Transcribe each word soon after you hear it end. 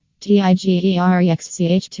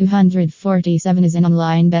SilverExch 247 is an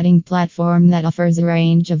online betting platform that offers a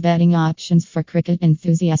range of betting options for cricket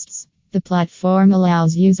enthusiasts. The platform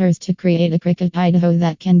allows users to create a cricket Idaho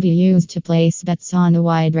that can be used to place bets on a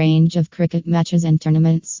wide range of cricket matches and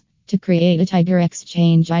tournaments. To create a Tiger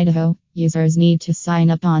Exchange Idaho, users need to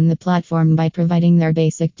sign up on the platform by providing their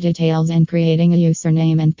basic details and creating a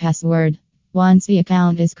username and password. Once the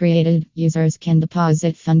account is created, users can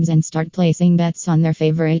deposit funds and start placing bets on their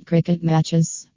favorite cricket matches.